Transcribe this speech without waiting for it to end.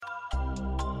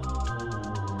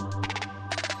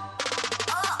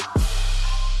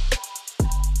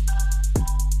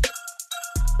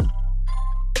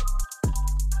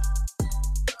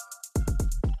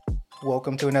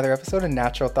Welcome to another episode of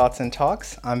Natural Thoughts and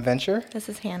Talks. I'm Venture. This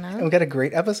is Hannah. And we've got a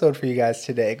great episode for you guys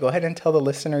today. Go ahead and tell the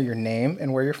listener your name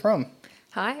and where you're from.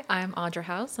 Hi, I'm Audra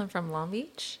House. I'm from Long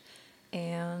Beach.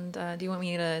 And do you want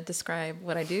me to describe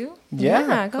what I do?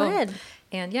 Yeah, go Cool. ahead.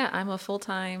 And yeah, I'm a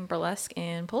full-time burlesque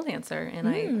and pole dancer. And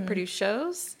I produce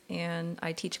shows and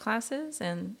I teach classes.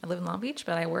 And I live in Long Beach,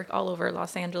 but I work all over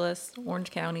Los Angeles,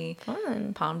 Orange County,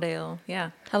 Fun. Palmdale.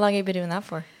 Yeah. How long have you been doing that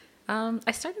for?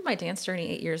 I started my dance journey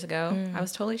 8 years ago. I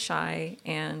was totally shy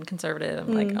and conservative.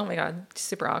 I'm like, oh my God,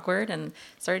 super awkward. And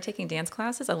started taking dance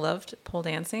classes. I loved pole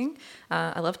dancing.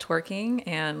 I loved twerking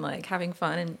and like having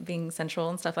fun and being sensual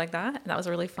and stuff like that. And that was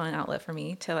a really fun outlet for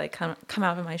me to like come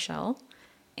out of my shell.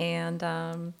 And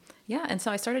yeah, and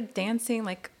so I started dancing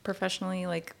like professionally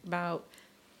like about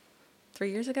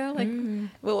 3 years ago. Like,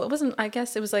 well, it wasn't, I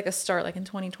guess it was like a start. Like in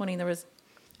 2020,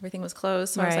 everything was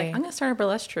closed. So I was like, I'm going to start a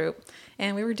burlesque troupe.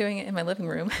 And we were doing it in my living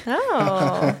room.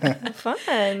 Oh,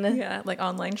 fun. Yeah, like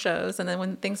online shows. And then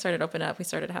when things started to open up, we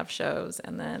started to have shows.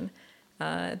 And then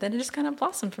it just kind of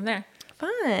blossomed from there.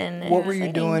 Fun. What were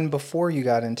you doing before you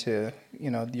got into,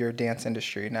 your dance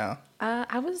industry now?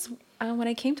 I was, when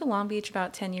I came to Long Beach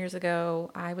about 10 years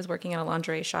ago, I was working at a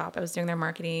lingerie shop. I was doing their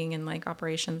marketing and like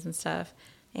operations and stuff.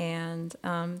 And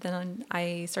then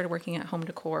I started working at home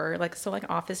decor, like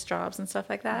office jobs and stuff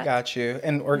like that. Got you.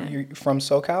 And are you from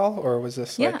SoCal or was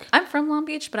this like? Yeah, I'm from Long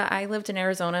Beach, but I lived in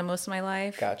Arizona most of my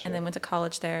life. Gotcha. And then went to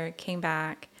college there, came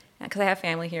back because I have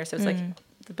family here, so it's like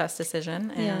the best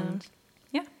decision. And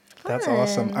yeah. That's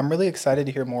awesome. I'm really excited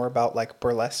to hear more about like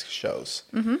burlesque shows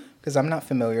because I'm not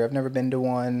familiar. I've never been to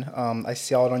one. I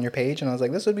saw it on your page and I was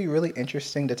like, this would be really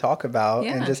interesting to talk about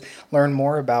and just learn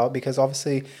more about because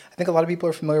obviously I think a lot of people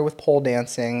are familiar with pole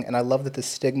dancing and I love that the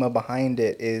stigma behind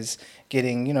it is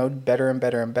getting, better and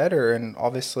better and better. And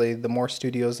obviously the more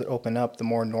studios that open up, the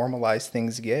more normalized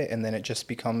things get and then it just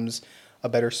becomes a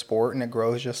better sport and it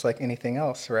grows just like anything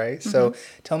else, right? So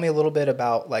tell me a little bit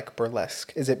about like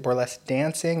burlesque. Is it burlesque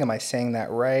dancing? Am I saying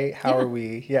that right? How are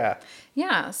we?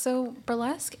 Yeah, so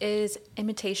burlesque is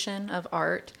imitation of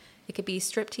art. It could be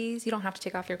striptease. You don't have to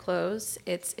take off your clothes.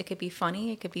 It could be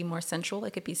funny. It could be more sensual.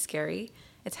 It could be scary.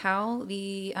 It's how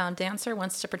the dancer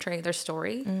wants to portray their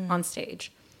story on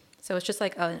stage. So it's just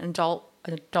like an adult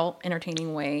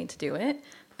entertaining way to do it.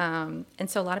 And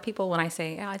so a lot of people, when I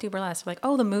say, I do burlesque, they're like,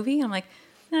 oh, the movie? And I'm like,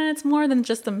 nah, it's more than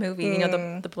just the movie.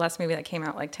 The burlesque movie that came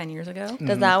out like 10 years ago.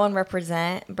 Does that one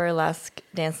represent burlesque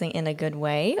dancing in a good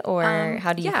way or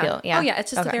how do you feel? Yeah. Oh, yeah.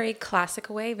 It's just a very classic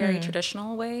way, very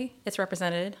traditional way it's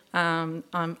represented.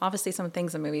 Obviously, some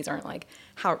things in movies aren't like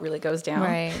how it really goes down.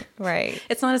 Right.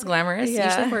 It's not as glamorous. Yeah.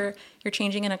 Usually where you're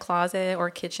changing in a closet or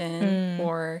kitchen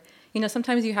or...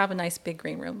 sometimes you have a nice big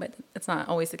green room, but it's not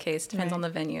always the case. Depends on the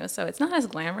venue. So it's not as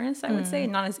glamorous, I would say,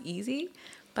 not as easy.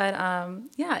 But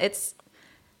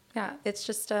it's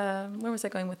just, where was I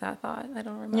going with that thought? I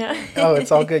don't remember. Yeah. Oh,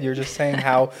 it's all good. You're just saying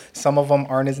how some of them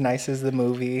aren't as nice as the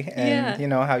movie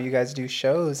and, how you guys do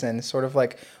shows and sort of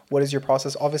like, what is your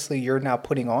process? Obviously, you're now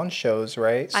putting on shows,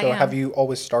 right? So have you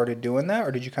always started doing that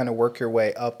or did you kind of work your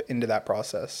way up into that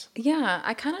process? Yeah,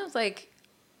 I kind of like...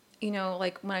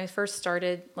 like when I first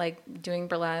started like doing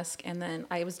burlesque and then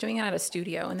I was doing it at a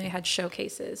studio and they had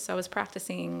showcases. So I was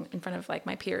practicing in front of like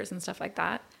my peers and stuff like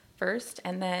that first.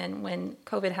 And then when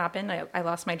COVID happened, I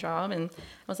lost my job and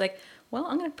I was like, well,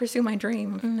 I'm going to pursue my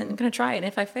dream and I'm going to try it. And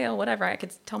if I fail, whatever, I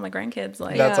could tell my grandkids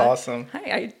like, that's awesome.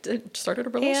 Hey, started a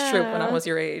burlesque troupe when I was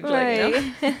your age. Right.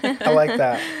 Like, I like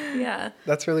that. Yeah.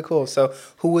 That's really cool. So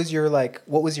what was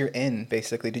your end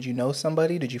basically? Did you know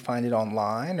somebody? Did you find it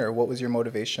online or what was your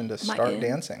motivation to start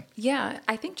dancing? Yeah,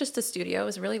 I think just the studio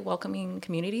is a really welcoming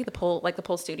community, the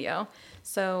pole studio.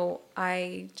 So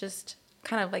I just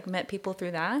kind of like met people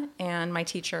through that. And my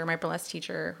burlesque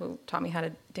teacher who taught me how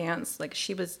to dance, like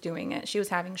she was doing it. She was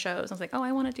having shows. I was like, oh,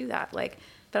 I want to do that. Like,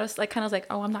 but I was like, kind of like,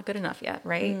 oh, I'm not good enough yet.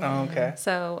 Right. Oh, okay.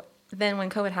 So then when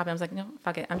COVID happened, I was like, no,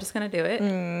 fuck it. I'm just going to do it.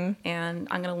 And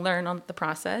I'm going to learn on the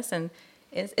process. And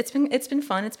it's been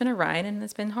fun. It's been a ride and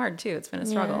it's been hard too. It's been a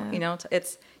struggle,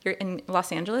 you're in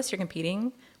Los Angeles, you're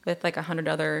competing with like 100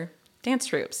 other dance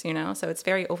troupes, so it's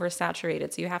very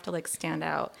oversaturated. So you have to like stand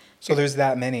out. So there's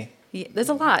that many. Yeah, there's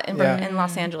a lot in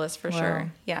Los Angeles for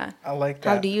sure. Yeah. I like that.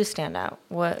 How do you stand out?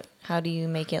 How do you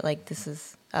make it like this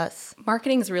is us?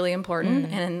 Marketing is really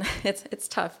important and it's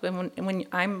tough. When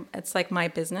it's like my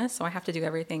business, so I have to do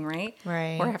everything right.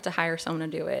 Right. Or I have to hire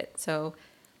someone to do it. So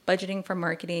budgeting for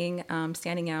marketing,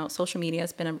 standing out. Social media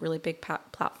has been a really big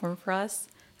platform for us.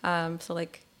 So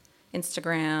like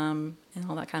Instagram and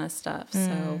all that kind of stuff.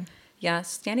 So yeah,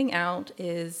 standing out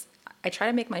is, I try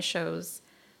to make my shows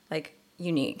like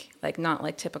unique, like not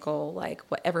like typical, like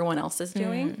what everyone else is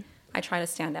doing. I try to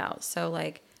stand out. So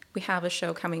like we have a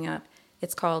show coming up.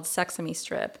 It's called Sesame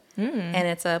Strip, and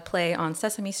it's a play on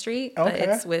Sesame Street. But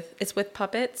it's with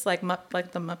puppets, like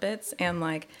the Muppets, and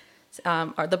like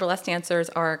the burlesque dancers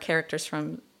are characters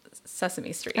from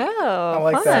Sesame Street. Oh, I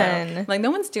like fun. that. Like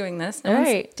no one's doing this. No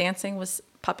one's dancing with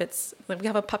puppets. Like we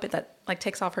have a puppet that like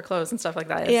takes off her clothes and stuff like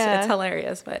that. It's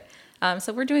hilarious. But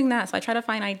so we're doing that. So I try to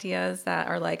find ideas that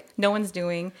are like no one's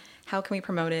doing. How can we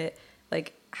promote it?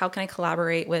 Like how can I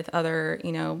collaborate with other,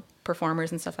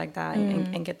 performers and stuff like that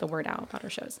and get the word out about our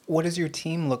shows. What does your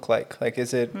team look like? Like,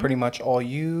 is it pretty much all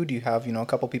you? Do you have, a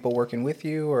couple people working with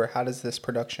you, or how does this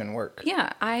production work?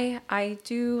 Yeah, I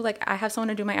do, like, I have someone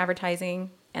to do my advertising,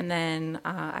 and then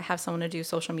I have someone to do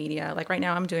social media. Like right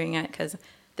now I'm doing it because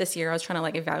this year I was trying to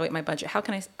like evaluate my budget. How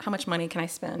much money can I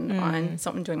spend on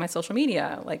something doing my social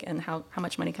media? Like, and how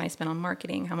much money can I spend on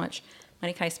marketing? How much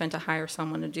money can I spend to hire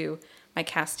someone to do my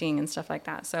casting and stuff like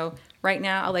that? So right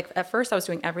now, like at first I was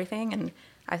doing everything, and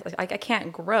I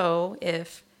can't grow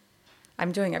if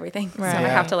I'm doing everything. Right. So I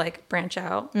have to like branch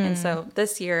out. And so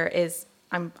this year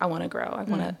I want to grow. I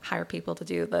want to hire people to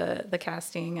do the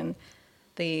casting and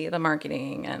the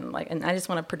marketing, and I just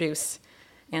want to produce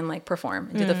and like perform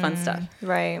and do the fun stuff.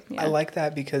 Right. Yeah. I like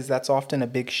that because that's often a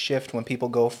big shift when people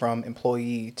go from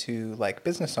employee to like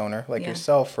business owner, like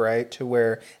yourself, right? To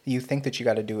where you think that you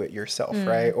got to do it yourself,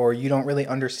 right? Or you don't really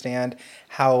understand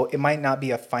how it might not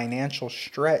be a financial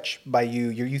stretch by you.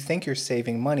 You think you're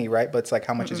saving money, right? But it's like,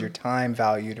 how much is your time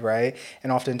valued, right?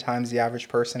 And oftentimes the average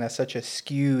person has such a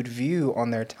skewed view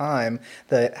on their time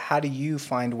that how do you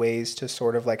find ways to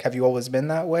sort of like, have you always been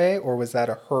that way? Or was that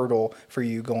a hurdle for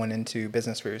you going into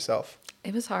business for yourself?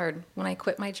 It was hard. When I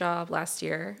quit my job last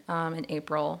year in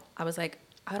April, I was like,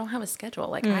 I don't have a schedule.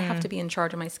 Like I have to be in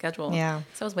charge of my schedule. Yeah.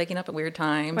 So I was waking up at weird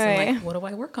times and like, what do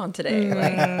I work on today?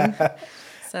 Like,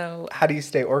 so how do you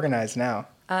stay organized now?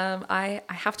 I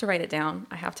have to write it down.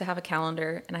 I have to have a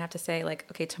calendar, and I have to say like,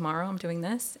 okay, tomorrow I'm doing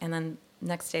this, and then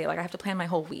next day, like I have to plan my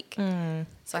whole week.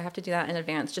 So I have to do that in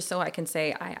advance just so I can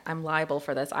say I'm liable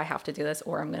for this. I have to do this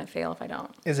or I'm going to fail if I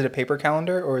don't. Is it a paper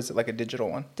calendar or is it like a digital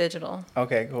one? Digital.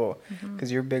 Okay, cool.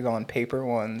 Because you're big on paper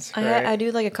ones, right? I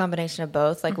do like a combination of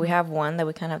both. Like we have one that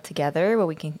we kind of have together where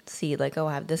we can see like, oh,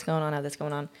 I have this going on, I have this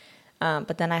going on.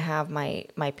 But then I have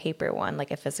my paper one,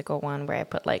 like a physical one where I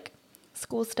put like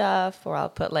school stuff, or I'll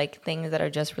put like things that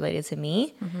are just related to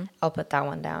me. I'll put that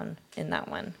one down in that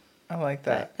one. I like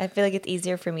that. But I feel like it's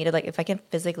easier for me to like, if I can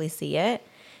physically see it,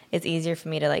 it's easier for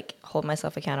me to like hold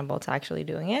myself accountable to actually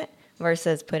doing it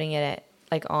versus putting it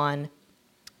like on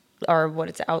our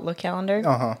Outlook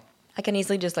calendar. I can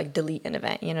easily just like delete an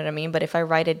event, you know what I mean? But if I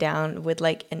write it down with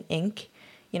like an ink,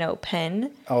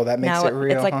 pen. Oh, that makes it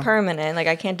real. It's like permanent. Like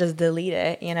I can't just delete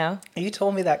it, You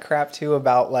told me that crap too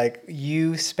about like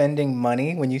you spending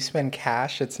money. When you spend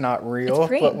cash, it's not real. It's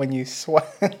free. But when you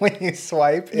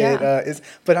swipe, it is.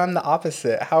 But I'm the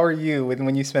opposite. How are you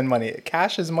when you spend money?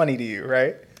 Cash is money to you,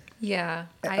 right? Yeah.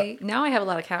 Now I have a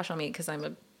lot of cash on me because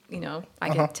I'm I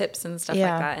get tips and stuff like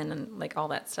that, and then like all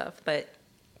that stuff. But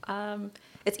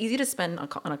it's easy to spend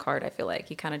on a card. I feel like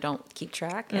you kind of don't keep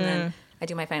track, and then I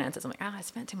do my finances. I'm like, I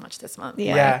spent too much this month.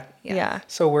 Yeah.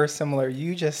 So we're similar.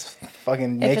 You just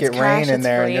fucking make it cash, rain in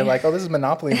there, free. and you're like, oh, this is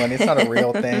Monopoly money. It's not a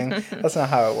real thing. That's not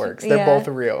how it works. They're both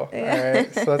real. All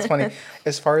right. So that's funny.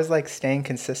 As far as like staying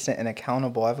consistent and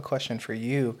accountable, I have a question for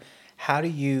you. How do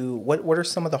you? What are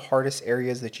some of the hardest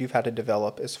areas that you've had to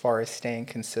develop as far as staying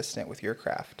consistent with your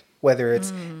craft? Whether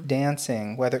it's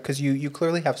dancing, because you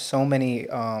clearly have so many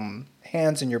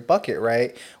hands in your bucket,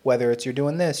 right? Whether it's you're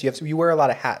doing this, you wear a lot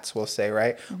of hats, we'll say,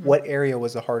 right? What area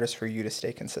was the hardest for you to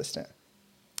stay consistent?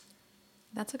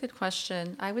 That's a good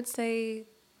question. I would say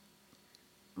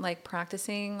like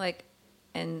practicing, like,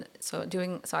 and so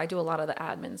I do a lot of the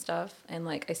admin stuff, and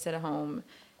like I sit at home,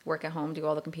 work at home, do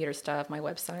all the computer stuff, my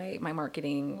website, my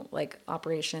marketing, like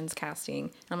operations, casting.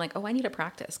 And I'm like, oh, I need to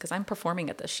practice because I'm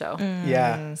performing at this show.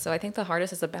 Yeah. So I think the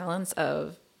hardest is a balance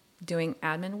of doing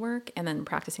admin work and then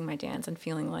practicing my dance and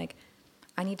feeling like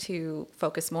I need to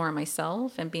focus more on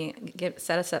myself and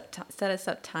set us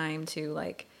up time to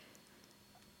like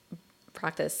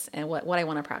practice and what I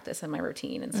want to practice in my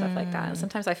routine and stuff like that. And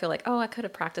sometimes I feel like, oh, I could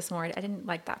have practiced more. I didn't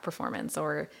like that performance,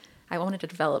 or I wanted to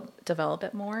develop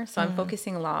it more. So I'm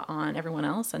focusing a lot on everyone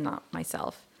else and not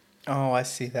myself. Oh, I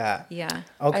see that. Yeah.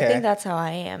 Okay. I think that's how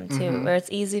I am too, where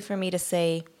it's easy for me to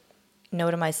say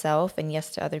no to myself and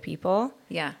yes to other people.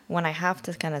 Yeah. When I have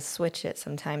to kind of switch it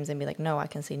sometimes and be like, no, I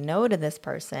can say no to this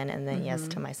person and then yes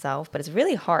to myself. But it's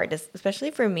really hard,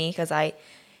 especially for me, because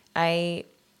I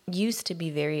used to be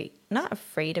very, not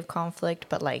afraid of conflict,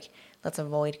 but like, let's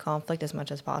avoid conflict as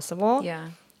much as possible.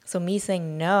 Yeah. So me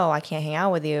saying, no, I can't hang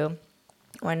out with you,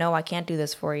 or no, I can't do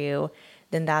this for you,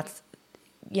 then that's,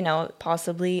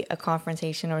 possibly a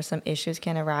confrontation or some issues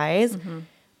can arise.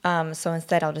 So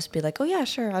instead I'll just be like, oh yeah,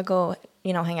 sure, I'll go,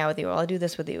 hang out with you, or I'll do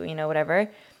this with you, whatever.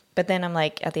 But then I'm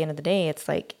like, at the end of the day, it's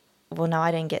like, well, now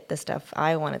I didn't get the stuff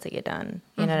I wanted to get done.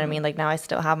 You know what I mean? Like now I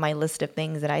still have my list of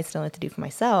things that I still need to do for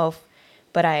myself,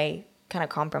 but I kind of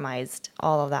compromised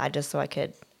all of that just so I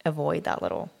could avoid that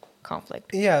little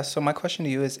conflict. Yeah. So my question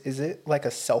to you is it like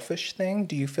a selfish thing?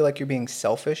 Do you feel like you're being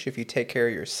selfish if you take care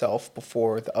of yourself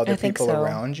before the other people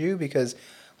around you? Because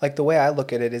like the way I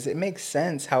look at it is it makes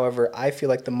sense. However, I feel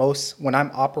like when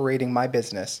I'm operating my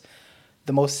business,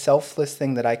 the most selfless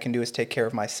thing that I can do is take care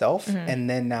of myself. And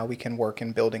then now we can work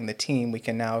in building the team. We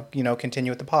can now,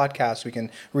 continue with the podcast. We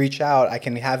can reach out. I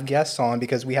can have guests on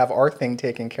because we have our thing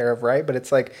taken care of, right? But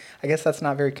it's like, I guess that's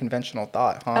not very conventional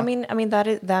thought, huh? I mean,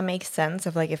 that makes sense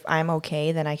of like, if I'm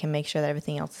okay, then I can make sure that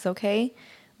everything else is okay,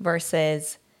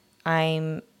 versus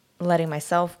I'm letting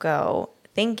myself go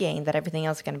thinking that everything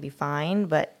else is going to be fine,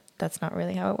 but that's not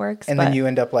really how it works. And then you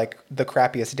end up like the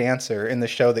crappiest dancer in the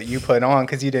show that you put on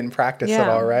because you didn't practice at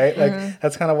all, right? Like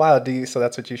that's kind of wild. So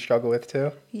that's what you struggle with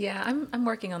too? Yeah, I'm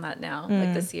working on that now.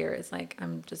 Like this year, it's like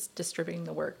I'm just distributing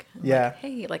the work. Like,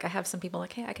 hey, like I have some people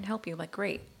like, hey, I can help you. Like,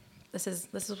 great. This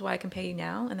is why I can pay you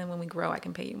now, and then when we grow, I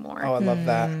can pay you more. Oh, I love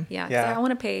that. Yeah, 'cause I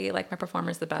want to pay like my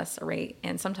performers the best rate,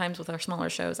 and sometimes with our smaller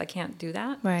shows, I can't do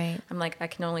that. Right. I'm like, I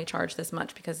can only charge this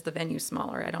much because the venue's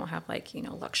smaller. I don't have like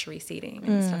luxury seating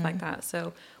and stuff like that.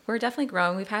 So we're definitely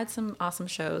growing. We've had some awesome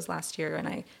shows last year, and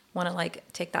I want to like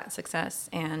take that success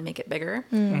and make it bigger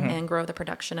and grow the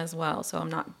production as well. So I'm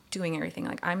not doing everything.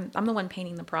 Like I'm the one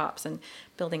painting the props and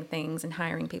building things and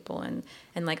hiring people and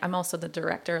like I'm also the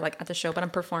director like at the show, but I'm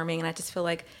performing, and I just feel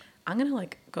like I'm gonna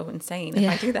like go insane if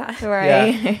I do that.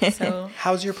 Right. Yeah. So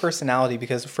how's your personality?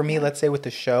 Because for me, let's say with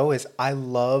the show is I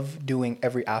love doing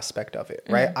every aspect of it,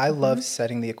 right? I love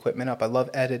setting the equipment up. I love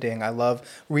editing. I love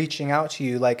reaching out to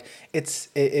you. Like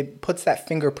it puts that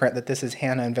fingerprint that this is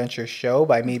Hanna and Venture's show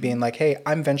by me being like, hey,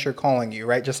 I'm Venture calling you,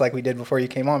 right? Just like we did before you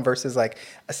came on, versus like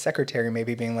a secretary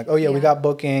maybe being like, oh yeah, we got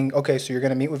booking. Okay, so you're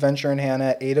gonna meet with Venture and Hanna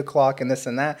at 8:00 and this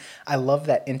and that. I love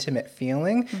that intimate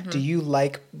feeling. Do you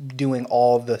like doing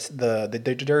all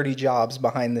the dirty jobs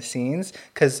behind the scenes?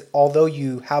 Because although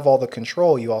you have all the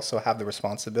control, you also have the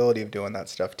responsibility of doing that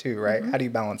stuff too, right? How do you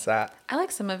balance that? I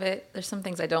like some of it. There's some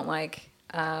things I don't like.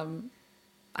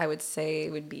 I would say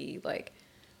would be like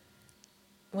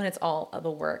when it's all of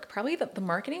the work. Probably the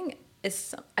marketing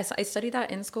is. I studied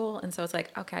that in school, and so it's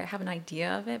like, okay, I have an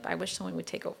idea of it, but I wish someone would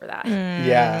take over that.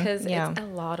 Yeah, because it's a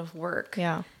lot of work.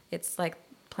 Yeah, it's like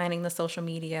planning the social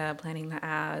media, planning the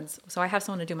ads. So I have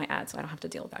someone to do my ads, so I don't have to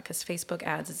deal with that, because Facebook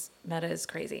ads Meta is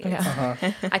crazy. Yeah.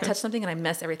 I touch something and I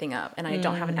mess everything up, and I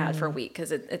don't have an ad for a week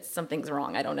because it's something's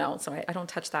wrong. I don't know. So I don't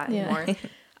touch that anymore.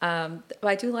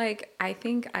 But I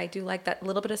think I do like that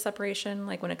little bit of separation,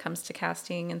 like when it comes to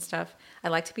casting and stuff. I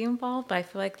like to be involved, but I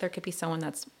feel like there could be someone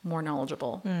that's more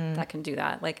knowledgeable that can do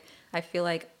that. Like, I feel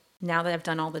like now that I've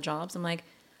done all the jobs, I'm like,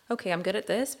 okay, I'm good at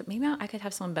this, but maybe I could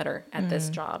have someone better at this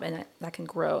job, and that can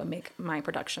grow and make my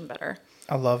production better.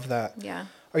 I love that. Yeah.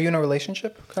 Are you in a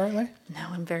relationship currently? No,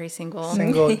 I'm very single.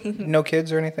 Single, no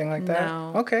kids or anything like that?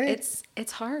 No. Okay.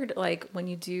 It's hard, like when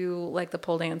you do like the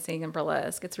pole dancing and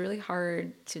burlesque, it's really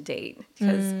hard to date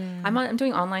because I'm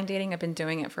doing online dating. I've been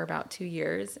doing it for about 2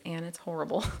 years, and it's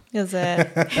horrible. Is it?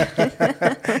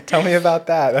 Tell me about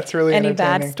that. That's really Any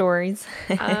entertaining. bad stories?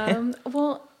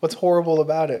 Well, what's horrible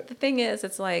about it? The thing is,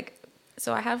 it's like,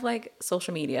 so I have like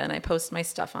social media and I post my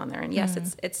stuff on there, and yes,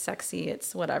 it's sexy,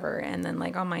 it's whatever. And then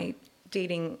like on my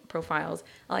dating profiles,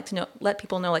 I like to let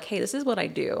people know like, hey, this is what I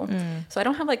do. So I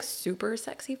don't have like super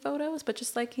sexy photos, but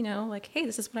just like, like, hey,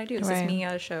 this is what I do. This is me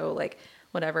at a show, like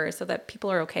whatever, so that people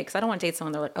are okay. Cause I don't want to date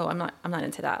someone they're like, oh, I'm not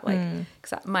into that. Like,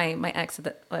 cause my ex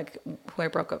that like who I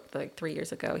broke up like 3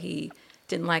 years ago, he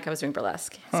didn't like I was doing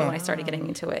burlesque. So when I started getting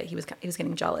into it, he was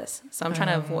getting jealous. So I'm trying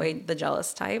to avoid the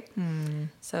jealous type.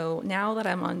 So now that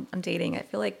I'm dating, I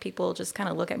feel like people just kind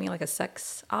of look at me like a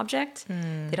sex object.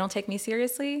 They don't take me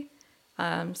seriously.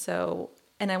 And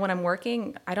then when I'm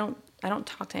working, I don't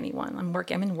talk to anyone.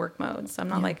 I'm in work mode. So I'm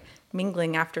not like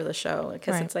mingling after the show,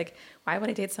 because it's like, why would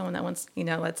I date someone that wants,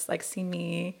 let's like see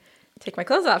me take my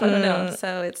clothes off? I don't know.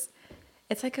 So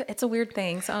it's a weird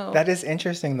thing. So that is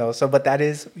interesting though. So, but that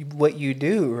is what you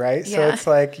do, right? So it's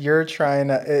like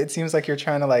it seems like you're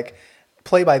trying to like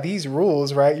play by these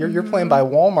rules, right? You're playing by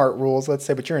Walmart rules, let's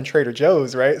say, but you're in Trader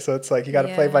Joe's, right? So it's like you got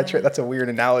to play by That's a weird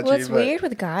analogy. Well, it's weird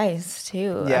with guys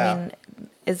too. Yeah. I mean,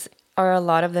 are a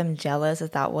lot of them jealous? Is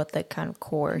that what the kind of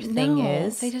core thing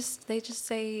is? They just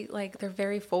say like they're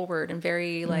very forward and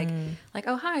very like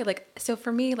oh hi, like so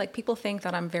for me like people think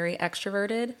that I'm very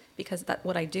extroverted because that's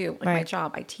what I do, like my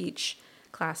job. I teach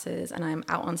classes and I'm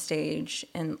out on stage,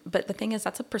 and but the thing is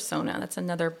that's a persona, that's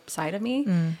another side of me.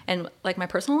 And like my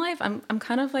personal life, I'm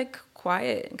kind of like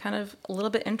quiet and kind of a little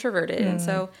bit introverted, and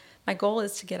so my goal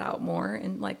is to get out more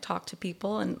and like talk to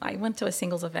people. And I went to a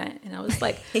singles event and I was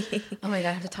like, oh my God,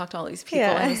 I have to talk to all these people.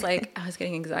 Yeah. And I was like, I was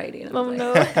getting anxiety. And I was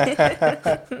no.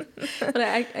 But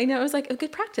I know it was like a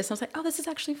good practice. I was like, oh, this is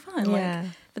actually fun. Yeah.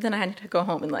 Like, but then I had to go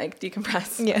home and like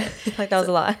decompress. Yeah. Like that was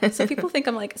a lot. So people think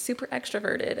I'm like super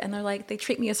extroverted, and they're like, they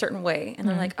treat me a certain way. And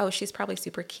they're like, oh, she's probably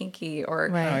super kinky, or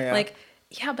like,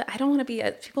 yeah, but I don't want to be.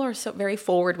 People are so very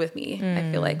forward with me. I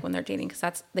feel like when they're dating,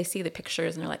 because they see the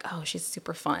pictures and they're like, oh, she's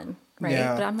super fun, right?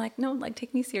 Yeah. But I'm like, no, like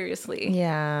take me seriously.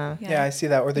 Yeah. I see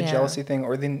that, or the jealousy thing,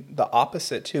 or then the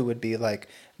opposite too would be like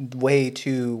way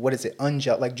too, what is it,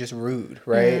 like just rude,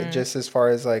 right? Just as far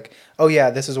as like, oh yeah,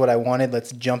 this is what I wanted,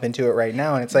 let's jump into it right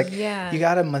now. And it's like, you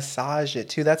gotta massage it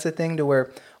too. That's the thing, to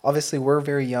where obviously we're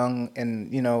very young, and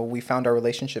we found our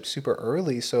relationship super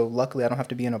early, so luckily I don't have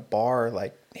to be in a bar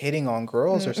like hitting on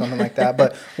girls or something like that.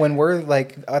 But when we're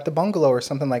like at the bungalow or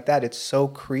something like that, it's so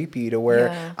creepy to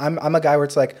where I'm a guy where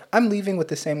it's like, I'm leaving with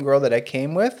the same girl that I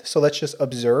came with, so let's just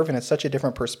observe. And it's such a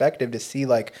different perspective to see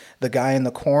like the guy in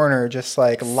the corner just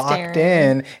like locked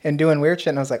in and doing weird shit.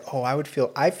 And I was like, oh, I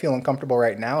feel uncomfortable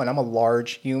right now, and I'm a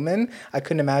large human. I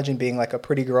couldn't imagine being like a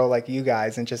pretty girl like you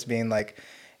guys and just being like,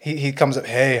 he comes up,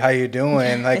 hey, how you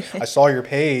doing? Like, I saw your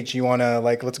page. You want to,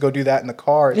 like, let's go do that in the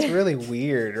car. It's really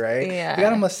weird, right? Yeah. You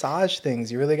got to massage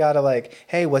things. You really got to, like,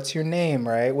 hey, what's your name,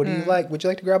 right? What do you like? Would you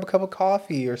like to grab a cup of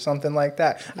coffee or something like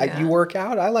that? Yeah. You work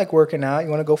out? I like working out.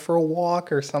 You want to go for a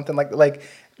walk or something like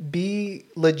be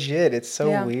legit. It's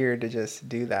so weird to just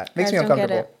do that. Makes me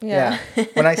uncomfortable. Yeah.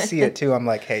 When I see it too, I'm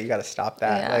like, hey, you got to stop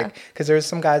that. Like, because there's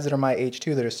some guys that are my age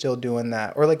too that are still doing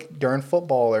that. Or like during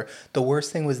football, or the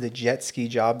worst thing was the jet ski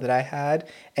job that I had.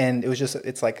 And it was just,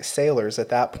 it's like sailors at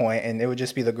that point, and it would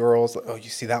just be the girls. Oh, you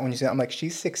see that one? You see that? I'm like,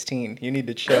 she's 16. You need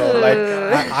to chill. Like,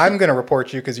 I'm going to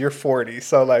report you because you're 40.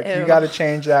 So like, you got to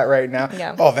change that right now.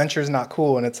 Yeah. Oh, Venture's not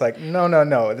cool. And it's like,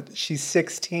 no. She's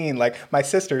 16. Like, my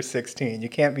sister's 16. You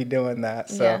can't be doing that.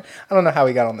 So I don't know how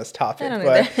we got on this topic,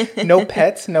 but no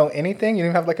pets, no anything. You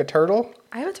didn't have like a turtle?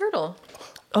 I have a turtle.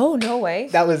 Oh, no way.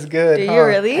 That was good. Do you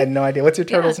really? I had no idea. What's your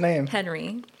turtle's name?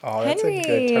 Henry. Oh, that's a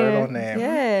good turtle name.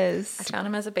 Yes. I found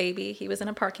him as a baby. He was in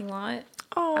a parking lot.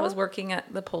 Oh. I was working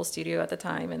at the pole studio at the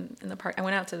time, and in the park, I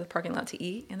went out to the parking lot to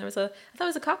eat, and I thought it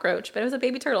was a cockroach, but it was a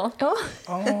baby turtle.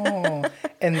 Oh.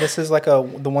 And this is like the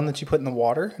one that you put in the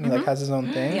water, and he like has his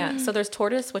own thing? Yeah. So there's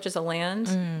tortoise, which is a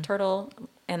land turtle,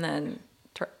 and then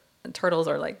turtles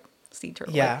are like sea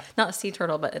turtle. Yeah. Like, not a sea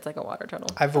turtle, but it's like a water turtle.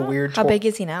 I have a weird... How big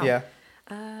is he now? Yeah.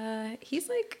 He's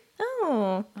like...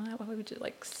 what would we do?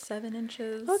 Like 7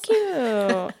 inches. Oh,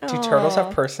 cute. Do turtles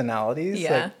have personalities?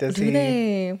 Yeah. Like, does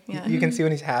they? Yeah. You can see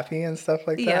when he's happy and stuff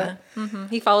like that? Yeah. Mm-hmm.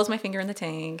 He follows my finger in the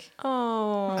tank.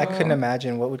 Oh. I couldn't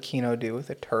imagine what would Kino do with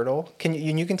a turtle.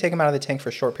 You can take him out of the tank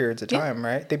for short periods of time,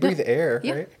 right? They breathe air,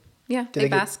 right? Yeah, they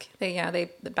bask. They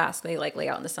bask. They like lay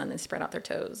out in the sun and spread out their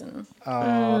toes.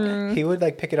 And he would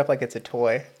like pick it up like it's a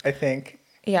toy, I think.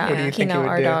 Yeah, what do you think Kino, he would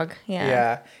our do? dog.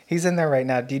 Yeah, he's in there right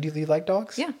now. Do you like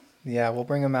dogs? Yeah, we'll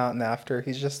bring him out and after.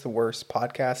 He's just the worst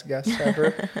podcast guest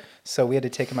ever. So we had to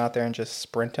take him out there and just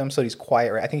sprint him. So he's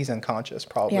quiet, right? I think he's unconscious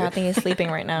probably. Yeah, I think he's sleeping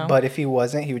right now. But if he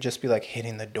wasn't, he would just be like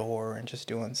hitting the door and just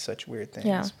doing such weird things.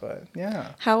 Yeah. But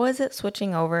yeah. How was it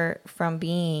switching over from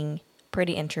being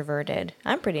pretty introverted?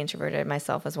 I'm pretty introverted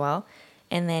myself as well.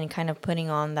 And then kind of putting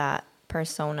on that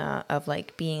persona of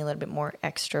like being a little bit more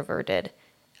extroverted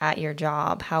at your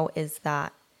job. How is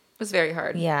that? It was very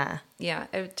hard. Yeah. Yeah,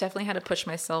 I definitely had to push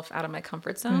myself out of my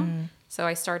comfort zone. So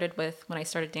I started when I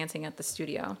started dancing at the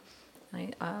studio.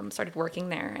 I started working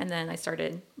there, and then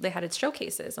they had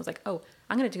showcases. I was like, oh,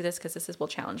 I'm going to do this because this will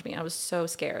challenge me. I was so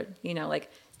scared. Like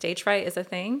stage fright is a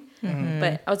thing,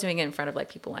 but I was doing it in front of like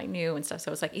people I knew and stuff. So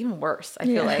it was like even worse. I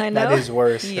feel like that is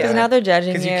worse. Because now they're judging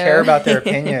you. Because you care about their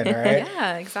opinion, right?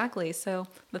 Yeah, exactly. So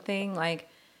the thing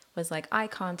was like eye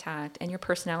contact and your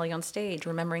personality on stage,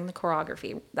 remembering the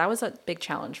choreography. That was a big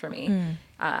challenge for me.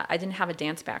 I didn't have a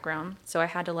dance background, so I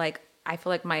had to I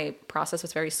feel like my process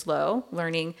was very slow,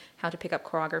 learning how to pick up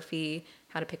choreography,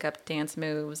 how to pick up dance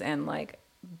moves, and like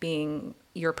being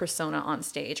your persona on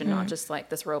stage and not just like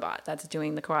this robot that's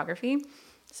doing the choreography.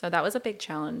 So that was a big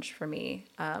challenge for me.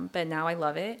 But now I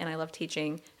love it, and I love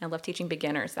teaching. And I love teaching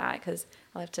beginners that, because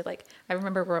I love to I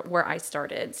remember where I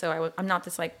started. So I'm not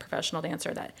this like professional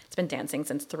dancer that's been dancing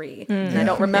since 3, and I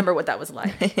don't remember what that was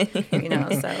like.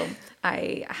 So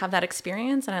I have that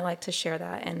experience, and I like to share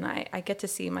that, and I get to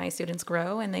see my students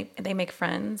grow, and they make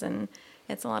friends, and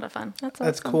it's a lot of fun. That's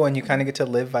awesome. Cool. And you kind of get to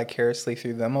live vicariously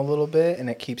through them a little bit, and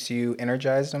it keeps you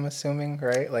energized, I'm assuming,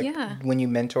 right? Like when you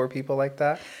mentor people like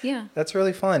that. Yeah. That's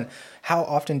really fun. How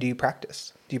often do you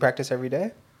practice? Do you practice every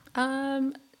day?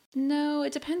 No,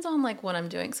 it depends on like what I'm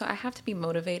doing. So I have to be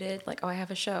motivated. Like, oh, I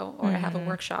have a show, or I have a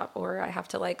workshop, or I have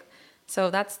to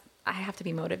I have to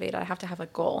be motivated. I have to have a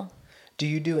goal. Do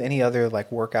you do any other like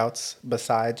workouts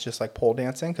besides just like pole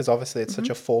dancing? Because obviously it's such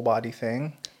a full body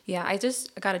thing. Yeah, I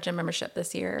just got a gym membership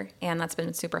this year, and that's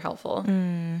been super helpful.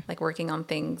 Like working on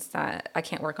things that I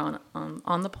can't work on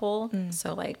the pole.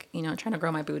 So like, trying to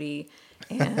grow my booty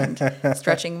and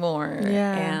stretching more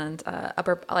and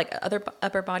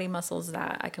upper body muscles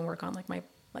that I can work on, like my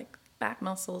back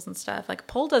muscles and stuff. Like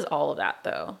pole does all of that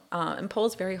though. And pole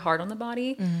is very hard on the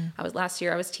body. Last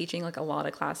year I was teaching like a lot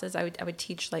of classes. I would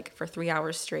teach like for 3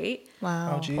 hours straight.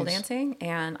 Wow. Pole dancing,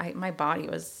 and my body it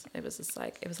was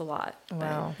a lot.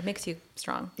 Wow. But it makes you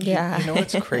strong. Yeah. You know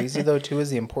what's crazy though too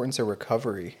is the importance of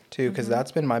recovery too, because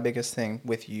that's been my biggest thing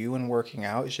with you and working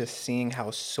out, is just seeing how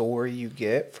sore you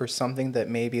get for something that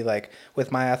maybe like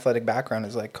with my athletic background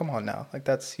is like, come on now, like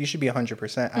you should be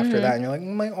 100% after that, and you're like,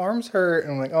 my arms hurt,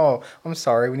 and I'm like, oh, I'm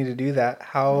sorry, we need to do that.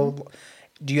 How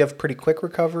do you have pretty quick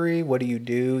recovery? What do you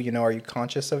do? Are you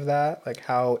conscious of that? Like,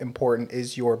 how important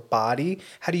is your body?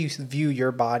 How do you view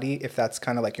your body, if that's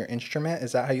kind of like your instrument?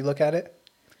 Is that how you look at it?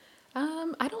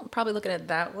 I don't probably look at it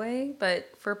that way,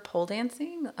 but for pole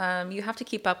dancing, you have to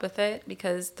keep up with it,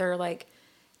 because they're like,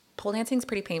 pole dancing is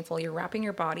pretty painful. You're wrapping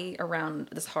your body around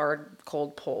this hard,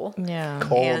 cold pole. Yeah.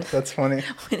 Cold. That's funny.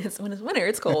 When it's winter,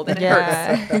 it's cold and it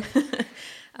hurts.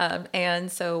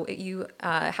 And so you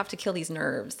have to kill these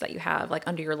nerves that you have like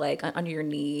under your leg, under your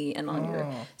knee, and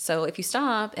on so if you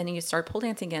stop and then you start pole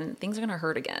dancing again, things are going to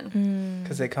hurt again.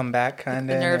 Because they come back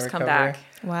kind of. The nerves come back.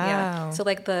 Wow. Yeah. So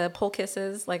like the pole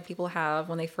kisses like people have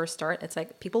when they first start, it's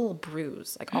like people will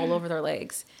bruise like all over their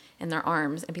legs and their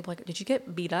arms, and people are like, did you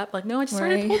get beat up? Like, no, I just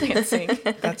started pole dancing.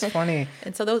 That's funny.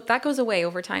 And so that goes away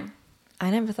over time.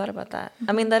 I never thought about that.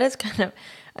 I mean, that is kind of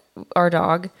our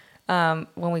dog.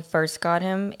 When we first got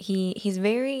him, he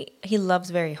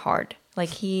loves very hard. Like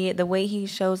the way he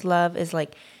shows love is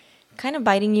like kind of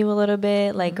biting you a little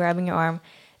bit, like grabbing your arm.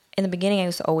 In the beginning, I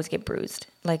used to always get bruised,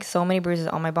 like so many bruises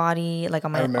on my body, like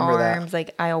on my arms.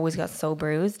 Like I always got so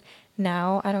bruised.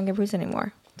 Now I don't get bruised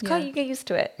anymore. You get used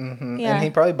to it. Mm-hmm. Yeah. And he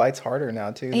probably bites harder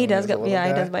now too. He does. He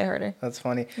does bite harder. That's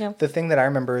funny. Yeah. The thing that I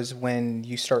remember is when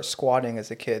you start squatting as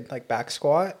a kid, like back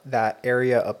squat, that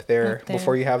area up there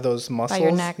before you have those muscles, by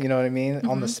your neck. You know what I mean,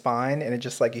 on the spine, and it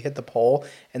just like you hit the pole,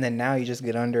 and then now you just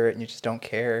get under it and you just don't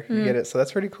care. You get it. So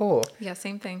that's pretty cool. Yeah,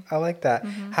 same thing. I like that.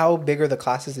 How big are the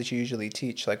classes that you usually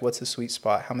teach? Like, what's the sweet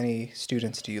spot? How many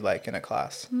students do you like in a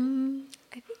class?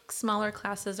 I think smaller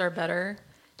classes are better,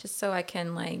 just so I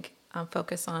can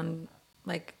focus on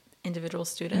like individual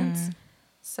students.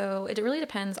 So it really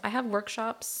depends. I have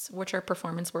workshops, which are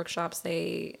performance workshops.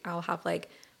 I'll have like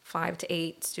 5 to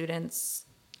 8 students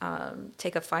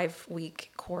take a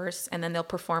 5-week course, and then they'll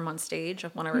perform on stage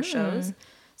of one of our shows.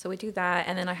 So we do that.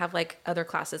 And then I have like other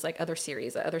classes, like other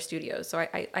series, other studios. So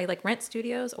I like rent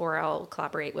studios, or I'll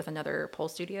collaborate with another pole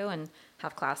studio and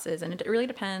have classes. And it really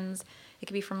depends. It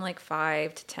could be from like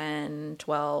 5 to 10,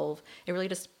 12. It really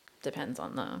just depends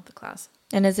on the class.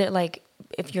 And is it like,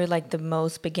 if you're like the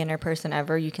most beginner person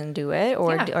ever, you can do it?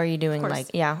 Or are you doing like,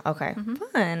 okay.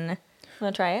 Fun.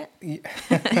 Want to try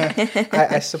it?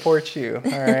 I support you.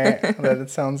 All right. That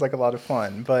sounds like a lot of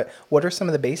fun. But what are some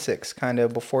of the basics kind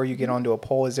of before you get onto a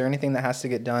pole? Is there anything that has to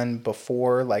get done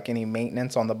before, like any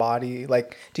maintenance on the body?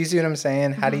 Like, do you see what I'm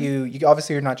saying? How do you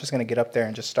obviously you're not just going to get up there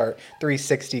and just start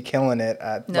 360 killing it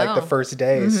at like the first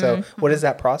day. So what does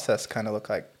that process kind of look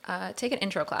like? Take an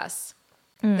intro class.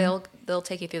 They'll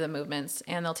take you through the movements,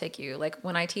 and they'll take you, like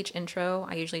when I teach intro,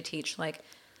 I usually teach like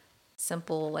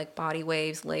simple like body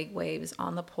waves, leg waves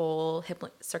on the pole,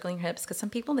 circling hips, because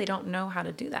some people, they don't know how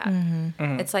to do that.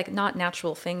 It's like not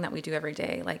natural thing that we do every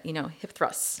day, like hip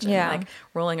thrusts and like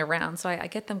rolling around. So I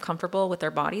get them comfortable with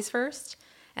their bodies first,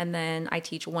 and then I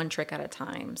teach one trick at a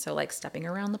time. So like stepping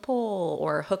around the pole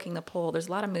or hooking the pole. There's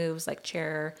a lot of moves like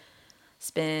chair,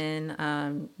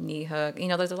 spin, knee hook.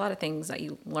 There's a lot of things that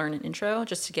you learn in intro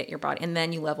just to get your body, and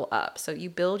then you level up. So you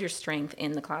build your strength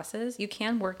in the classes. You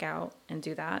can work out and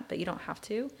do that, but you don't have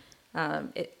to.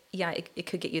 it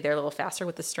could get you there a little faster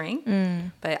with the strength.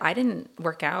 But I didn't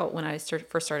work out when I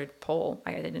first started pole.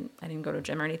 I didn't go to a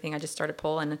gym or anything. I just started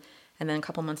pole, and then a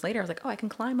couple months later, I was like, oh, I can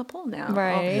climb a pole now.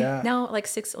 Right. Yeah. Now,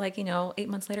 8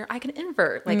 months later, I can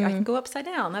invert. I can go upside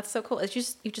down. That's so cool. It's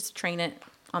just, you just train it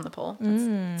on the pole.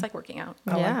 It's like working out.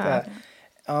 I like that.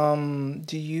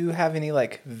 Do you have any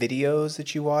like videos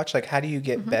that you watch? Like, how do you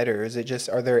get better? Is it just,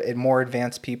 are there more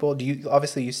advanced people?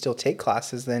 Obviously you still take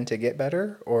classes then to get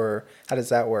better, or how does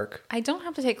that work? I don't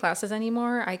have to take classes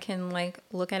anymore. I can like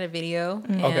look at a video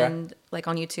and like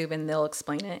on YouTube, and they'll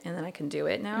explain it, and then I can do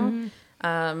it now.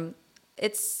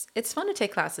 It's fun to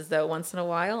take classes though once in a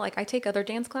while. Like I take other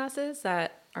dance classes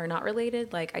that are not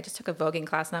related. Like I just took a voguing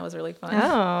class, and that was really fun.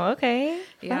 Oh, okay.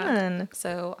 Yeah. Fun.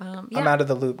 So I'm out of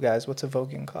the loop, guys. What's a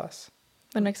voguing class?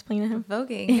 Want to explain to him?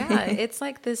 Voguing, yeah. It's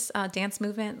like this dance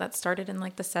movement that started in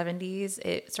like the 70s.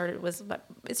 It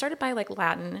started by like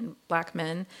Latin and black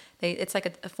men. It's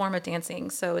like a form of dancing.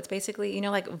 So it's basically,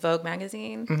 like Vogue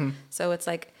magazine. So it's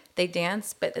like they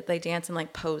dance, but they dance in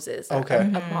like poses that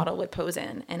a model would pose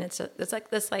in. And it's like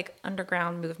this like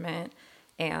underground movement.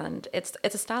 And it's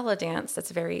a style of dance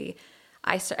that's very,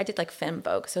 I did like femme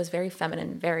vogue. So it's very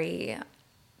feminine, very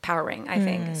powering, I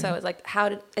think. So it's like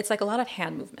it's like a lot of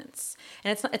hand movements,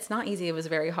 and it's not easy. It was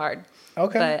very hard.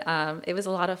 Okay. But it was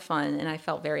a lot of fun, and I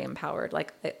felt very empowered.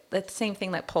 Like the same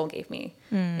thing that pole gave me.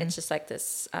 It's just like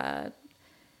this.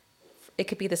 It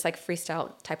could be this like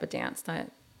freestyle type of dance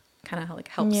that kind of like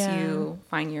helps you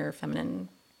find your feminine.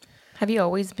 Have you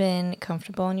always been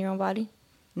comfortable in your own body?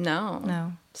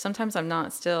 No. Sometimes I'm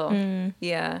not still.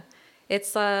 Yeah.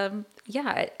 It's I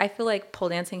feel like pole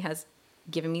dancing has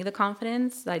given me the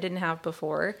confidence that I didn't have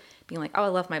before, being like, oh, I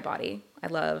love my body. I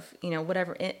love,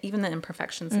 whatever, even the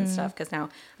imperfections and stuff, because now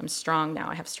I'm strong now.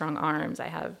 I have strong arms. I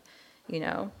have,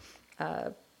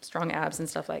 strong abs and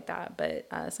stuff like that. But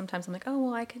sometimes I'm like, oh,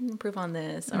 well, I can improve on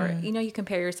this. Or, you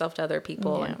compare yourself to other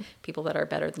people and people that are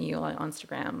better than you on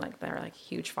Instagram, like they're like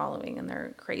huge following and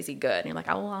they're crazy good. And you're like,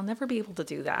 oh, well, I'll never be able to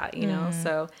do that,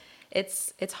 So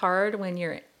it's hard when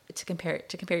you're to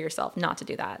compare yourself, not to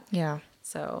do that. Yeah.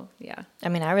 So, yeah. I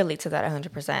mean, I relate to that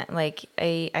 100%. Like,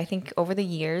 I think over the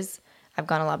years, I've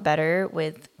gotten a lot better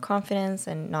with confidence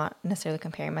and not necessarily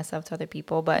comparing myself to other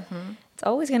people, but it's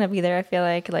always going to be there, I feel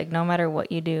like no matter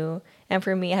what you do. And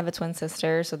for me, I have a twin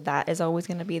sister, so that is always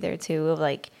going to be there too. Of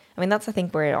like, I mean, that's, I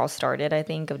think, where it all started, I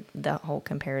think, of the whole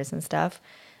comparison stuff.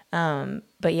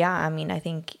 But yeah, I mean, I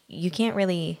think you can't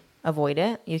really avoid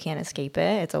it. You can't escape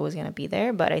it. It's always going to be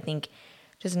there. But I think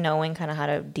just knowing kind of how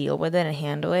to deal with it and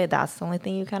handle it, that's the only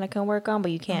thing you kind of can work on,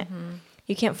 but you can't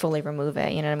fully remove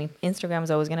it. You know what I mean? Instagram is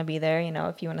always going to be there.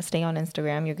 If you want to stay on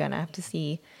Instagram, you're going to have to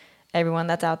see everyone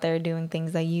that's out there doing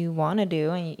things that you want to do.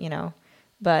 And,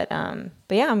 but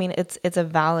yeah, I mean, it's a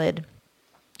valid,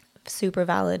 super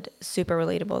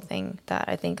relatable thing that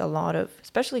I think a lot of,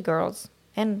 especially girls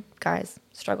and guys,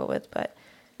 struggle with. But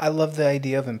I love the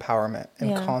idea of empowerment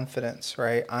and confidence,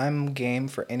 right? I'm game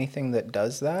for anything that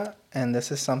does that. And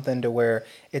this is something to where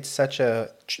it's such a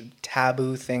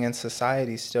taboo thing in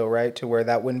society still, right? To where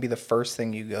that wouldn't be the first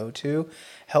thing you go to.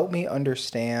 Help me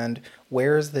understand,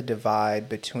 where's the divide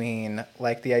between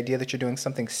like the idea that you're doing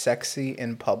something sexy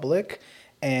in public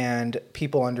and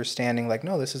people understanding like,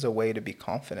 no, this is a way to be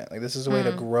confident. Like this is a way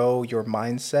to grow your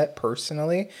mindset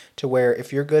personally, to where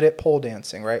if you're good at pole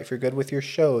dancing, right? If you're good with your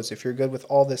shows, if you're good with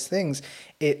all these things,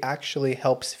 it actually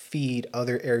helps feed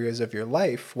other areas of your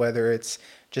life, whether it's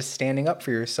just standing up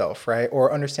for yourself, right?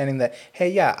 Or understanding that,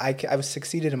 hey, yeah, I was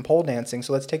succeeded in pole dancing,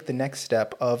 so let's take the next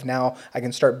step of now I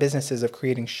can start businesses of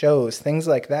creating shows, things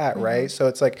like that, right? So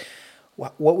it's like,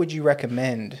 what would you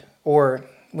recommend? Or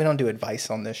we don't do advice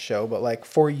on this show, but like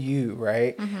for you,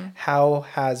 right? How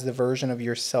has the version of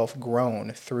yourself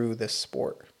grown through this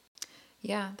sport?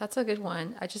 Yeah, that's a good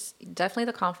one. Definitely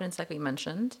the confidence like we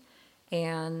mentioned,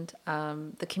 and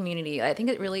the community. I think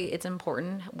it's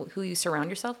important who you surround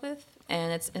yourself with,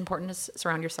 and it's important to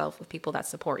surround yourself with people that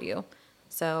support you.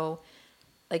 So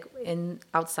like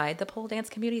outside the pole dance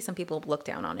community, some people look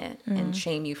down on it and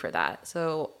shame you for that.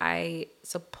 So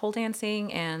pole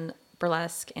dancing and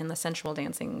burlesque and the sensual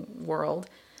dancing world,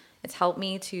 it's helped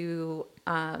me to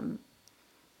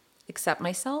accept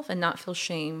myself and not feel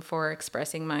shame for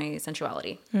expressing my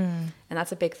sensuality. And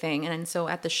that's a big thing. And so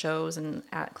at the shows and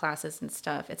at classes and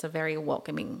stuff, it's a very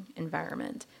welcoming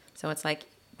environment. So it's like,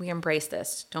 we embrace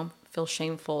this. Don't feel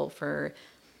shameful for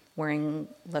wearing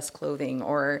less clothing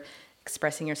or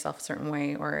expressing yourself a certain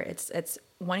way, or it's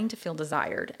wanting to feel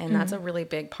desired. And that's a really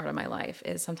big part of my life,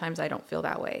 is sometimes I don't feel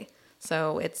that way.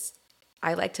 So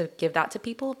I like to give that to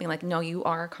people, being like, no, you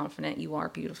are confident, you are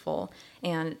beautiful,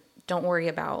 and don't worry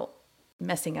about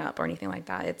messing up or anything like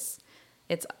that.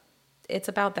 It's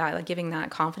about that, like giving that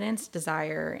confidence,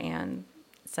 desire, and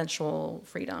sensual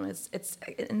freedom. It's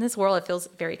in this world, it feels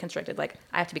very constricted. Like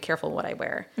I have to be careful what I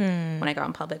wear when I go out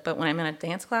in public. But when I'm in a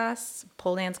dance class,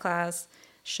 pole dance class,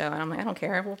 show, and I'm like, I don't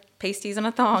care. Well, pasties and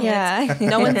a thong. Yeah.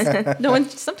 No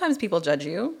one's. Sometimes people judge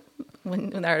you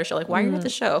when they're at a show. Like, why are you at the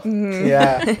show?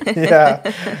 Yeah,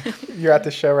 yeah. You're at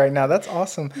the show right now. That's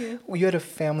awesome. Yeah. Well, you had a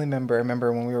family member. I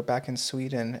remember when we were back in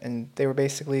Sweden, and they were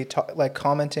basically like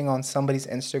commenting on somebody's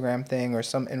Instagram thing or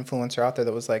some influencer out there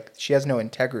that was like, she has no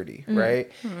integrity,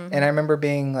 right? Mm-hmm. And I remember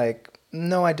being like,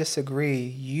 no, I disagree.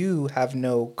 You have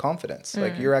no confidence.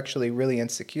 Like you're actually really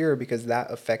insecure because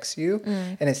that affects you.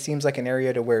 And it seems like an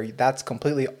area to where that's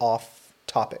completely off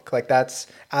topic. Like that's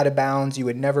out of bounds. You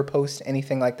would never post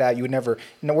anything like that. You would never,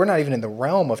 we're not even in the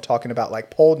realm of talking about like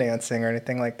pole dancing or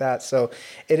anything like that. So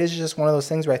it is just one of those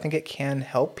things where I think it can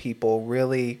help people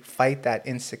really fight that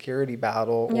insecurity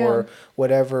battle or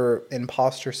whatever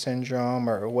imposter syndrome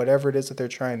or whatever it is that they're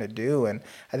trying to do. And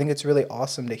I think it's really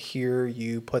awesome to hear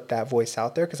you put that voice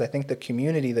out there, because I think the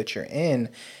community that you're in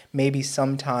maybe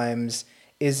sometimes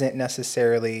isn't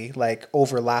necessarily like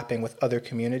overlapping with other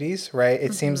communities, right?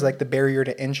 It seems like the barrier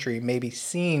to entry maybe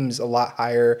seems a lot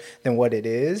higher than what it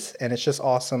is. And it's just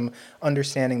awesome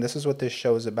understanding this is what this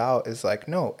show is about, is like,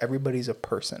 no, everybody's a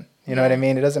person. You know what I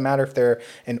mean? It doesn't matter if they're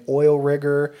an oil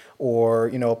rigger or,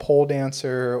 you know, a pole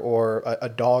dancer or a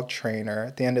dog trainer.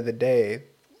 At the end of the day,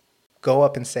 go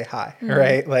up and say hi,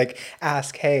 right? Like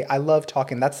ask, hey, I love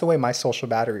talking. That's the way my social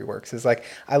battery works, is like,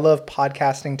 I love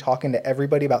podcasting, talking to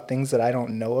everybody about things that I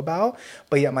don't know about,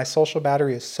 but yet my social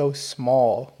battery is so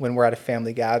small when we're at a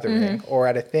family gathering or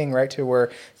at a thing, right? To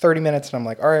where 30 minutes and I'm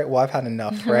like, all right, well, I've had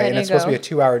enough, right? And it's supposed to be a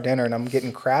 2-hour dinner and I'm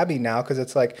getting crabby now because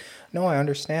it's like, no, I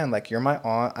understand. Like, you're my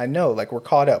aunt. I know, like, we're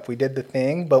caught up. We did the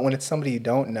thing. But when it's somebody you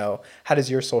don't know, how does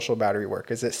your social battery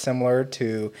work? Is it similar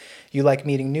to you like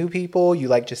meeting new people? You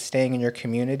like just staying in your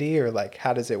community? Or, like,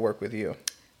 how does it work with you?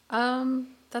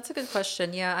 That's a good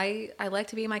question. Yeah, I like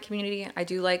to be in my community. I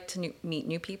do like to meet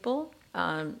new people,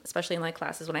 especially in, like,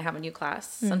 classes when I have a new class.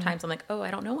 Sometimes I'm like, oh,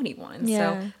 I don't know anyone.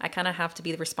 Yeah. So I kind of have to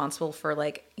be responsible for,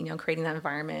 like, you know, creating that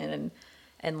environment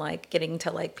and like getting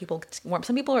to like people warm.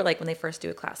 Some people are like, when they first do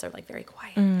a class, they're like very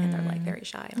quiet and they're like very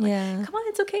shy. I'm like, come on,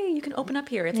 it's okay. You can open up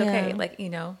here. It's okay. Like, you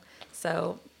know,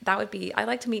 so that would be, I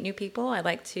like to meet new people. I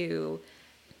like to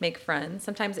make friends.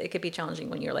 Sometimes it could be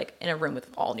challenging when you're like in a room with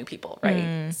all new people,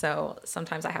 right? So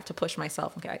sometimes I have to push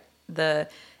myself. Okay, the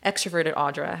extroverted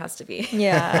Audra has to be in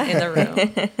the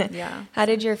room. Yeah. How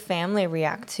did your family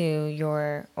react to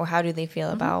or how do they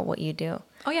feel about what you do?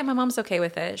 Oh yeah, my mom's okay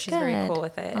with it. She's very cool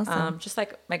with it. Awesome. Just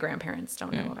like my grandparents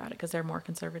don't know about it because they're more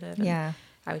conservative. And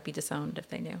I would be disowned if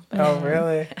they knew. But, oh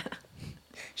really?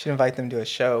 Should invite them to a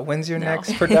show. When's your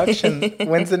next production?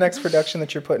 When's the next production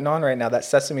that you're putting on right now? That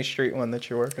Sesame Street one that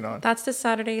you're working on. That's this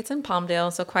Saturday. It's in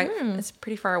Palmdale, so it's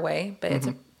pretty far away, but it's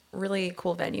a really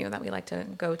cool venue that we like to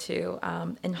go to.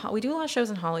 And we do a lot of shows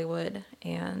in Hollywood,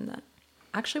 and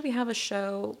actually we have a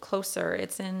show closer.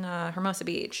 It's in Hermosa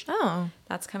Beach. Oh.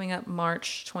 That's coming up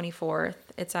March 24th.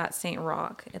 It's at St.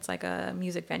 Rock. It's like a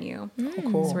music venue. Oh,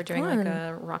 cool. So we're doing like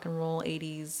a rock and roll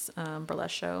 80s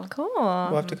burlesque show. Cool.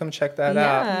 We'll have to come check that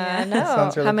out. Yeah, I know.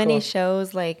 Sounds really How many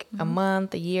shows, like a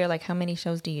month, a year? Like how many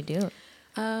shows do you do?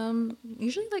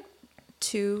 Usually like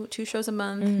two shows a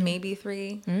month, maybe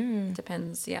 3.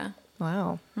 Depends, yeah.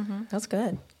 Wow. That's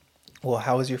good. Well,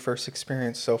 how was your first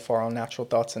experience so far on Natural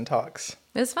Thoughts and Talks?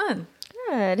 It was fun.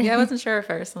 Good. Yeah, I wasn't sure at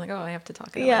first. I'm like, oh, I have to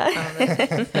talk about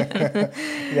it.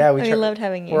 Yeah, we loved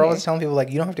having you. We're always telling people,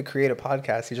 like, you don't have to create a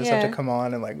podcast. You just have to come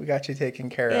on and, like, we got you taken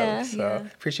care of. So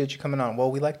appreciate you coming on. Well,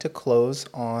 we like to close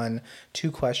on 2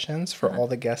 questions for all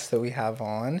the guests that we have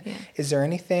on. Yeah. Is there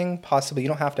anything possibly, you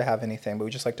don't have to have anything, but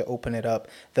we just like to open it up,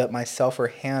 that myself or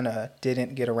Hannah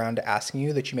didn't get around to asking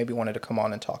you that you maybe wanted to come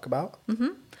on and talk about?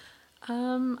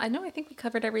 I think we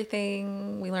covered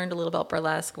everything. We learned a little about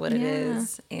burlesque, what it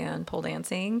is, and pole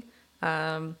dancing.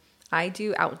 I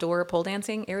do outdoor pole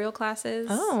dancing aerial classes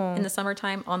in the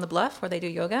summertime on the bluff where they do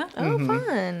yoga. Oh,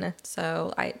 fun.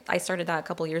 So I started that a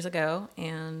couple years ago,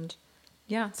 and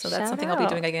so that's something I'll be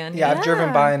doing again. Yeah, I've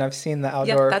driven by and I've seen the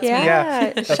outdoor. That's me.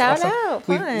 That's Shout awesome. out.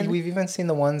 Fun. We've even seen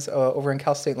the ones over in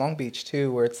Cal State Long Beach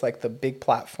too, where it's like the big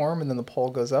platform and then the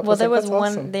pole goes up. Well, there was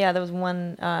one. Awesome. Yeah, there was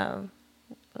one.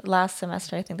 Last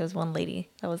semester, I think there was one lady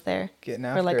that was there getting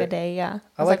after for like it. a day. Yeah,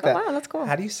 I like that. Oh, wow, that's cool.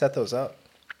 How do you set those up?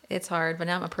 It's hard, but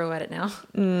now I'm a pro at it now.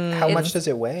 How much does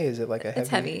it weigh? Is it like a heavy? It's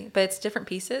heavy, but it's different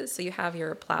pieces. So you have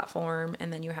your platform,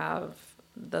 and then you have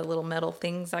the little metal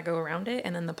things that go around it,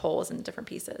 and then the pole is in different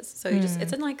pieces. So you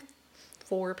it's in like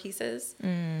 4 pieces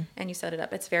and you set it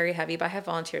up. It's very heavy, but I have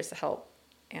volunteers to help.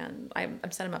 And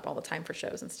I'm setting them up all the time for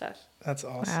shows and stuff. That's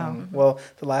awesome. Wow. Well,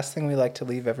 the last thing we like to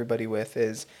leave everybody with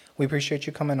is we appreciate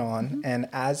you coming on. And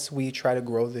as we try to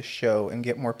grow this show and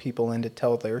get more people in to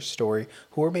tell their story,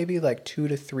 who are maybe like 2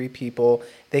 to 3 people,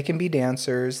 they can be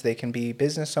dancers, they can be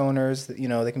business owners, you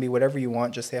know, they can be whatever you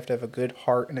want. Just they have to have a good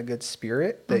heart and a good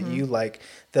spirit that you like,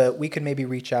 that we could maybe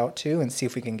reach out to and see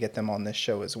if we can get them on this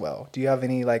show as well. Do you have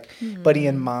any like buddy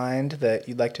in mind that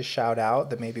you'd like to shout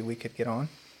out that maybe we could get on?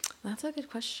 That's a good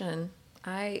question.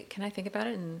 Can I think about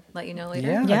it and let you know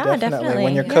later? Yeah, definitely.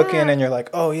 When you're cooking and you're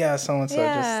like, oh yeah, so-and-so,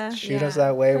 just shoot us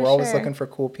that way. We're always looking for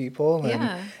cool people.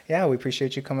 And we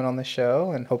appreciate you coming on the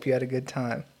show and hope you had a good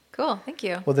time. Cool. Thank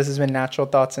you. Well, this has been Natural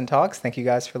Thoughts and Talks. Thank you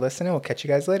guys for listening. We'll catch you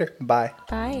guys later. Bye.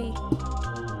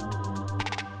 Bye.